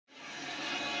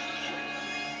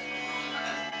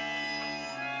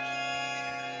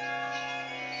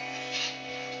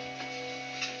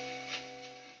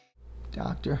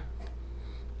doctor.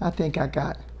 I think I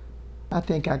got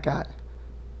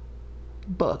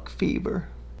buck fever.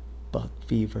 Buck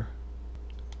fever.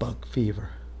 Buck fever.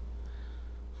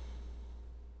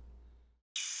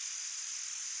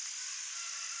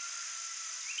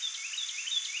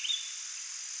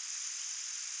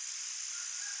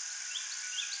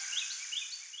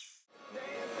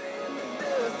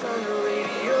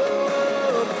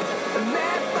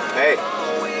 Hey,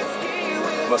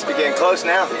 must be getting close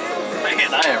now.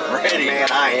 Man, I am ready. Man,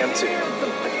 I am too.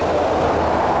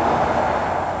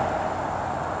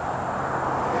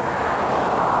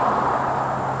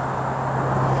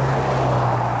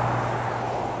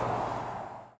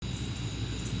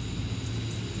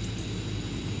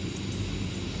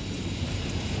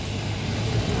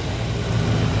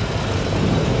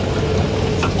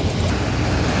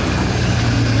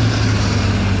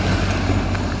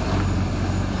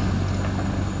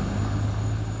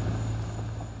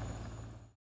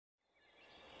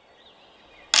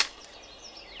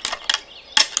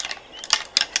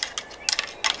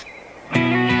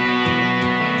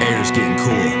 Air's getting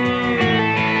cooler.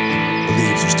 The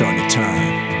leaves are starting to turn.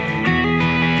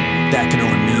 That can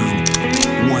only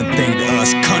mean one thing to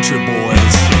us country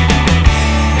boys.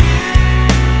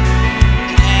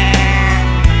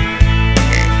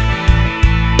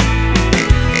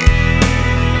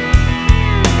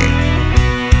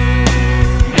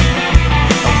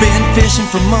 I've been fishing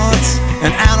for months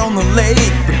and out on the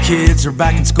lake, but kids are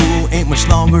back in school, ain't much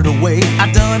longer to wait.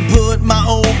 I done put my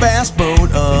old bass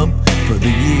boat up for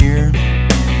the year.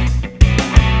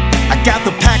 I got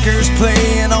the Packers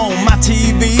playing on my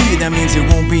TV. That means it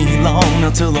won't be long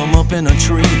until I'm up in a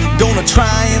tree. Gonna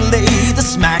try and lay the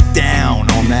smack down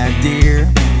on that deer.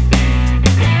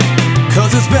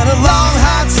 Cause it's been a long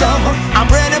hot summer, I'm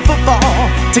ready for fall,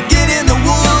 to get in the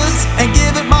woods and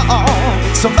give it my all.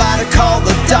 Somebody call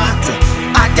the doctor,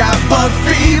 I got bug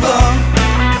fever.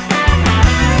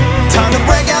 Time to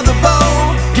break out the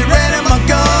bow, get ready my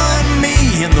gun.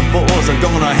 Me and the boys are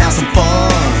gonna have some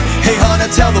fun. Hey honey,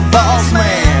 tell the boss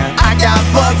man I got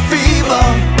bug fever.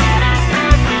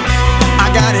 I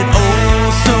got it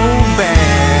oh so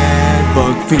bad,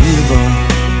 bug fever.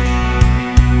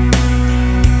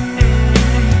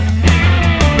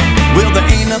 Well, there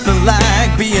ain't nothing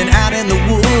like being out in the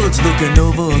woods, looking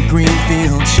over a green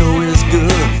field, sure is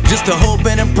good. Just a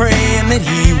hoping and praying that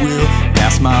he will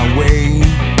pass my way.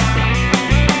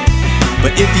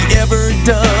 But if he ever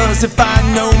does, if I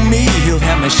know me, he'll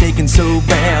have me shaking so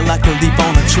bad like a leaf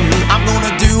on a tree. I'm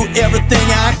gonna do everything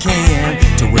I can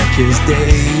to wreck his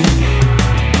day.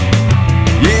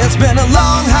 Yeah, it's been a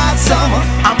long hot summer,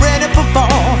 I'm ready for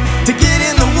fall, to get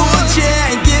in the woods,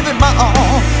 yeah, and give it my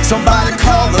all. Somebody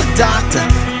call the doctor,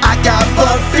 I got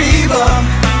bug fever.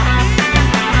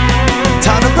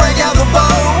 Time to break out the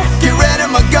bow, get ready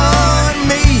my gun.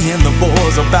 Me and the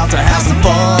boys about to have some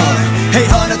fun. Hey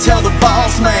honey, tell the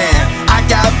boss man I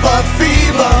got bug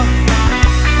fever.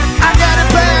 I got it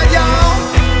bad, y'all.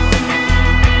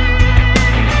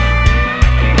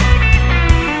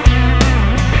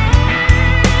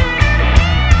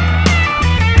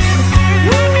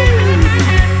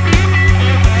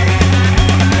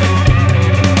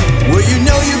 Well, you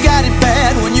know you got it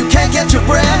bad when you can't get your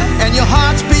breath and your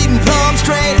heart's beating plumb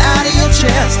straight out of your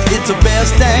chest. It's the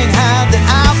best dang high that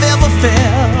I've ever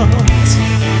felt.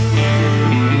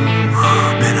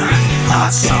 Been a hot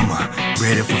summer,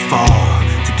 ready for fall,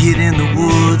 to get in the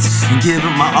woods and give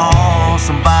it my all.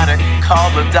 Somebody call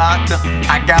the doctor,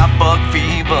 I got bug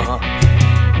fever.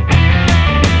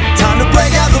 Time to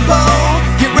break out the bow,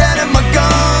 get ready my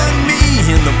gun. Me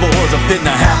and the boys are fitting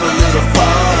to have a little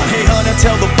fun. Hey honey,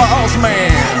 tell the boss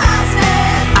man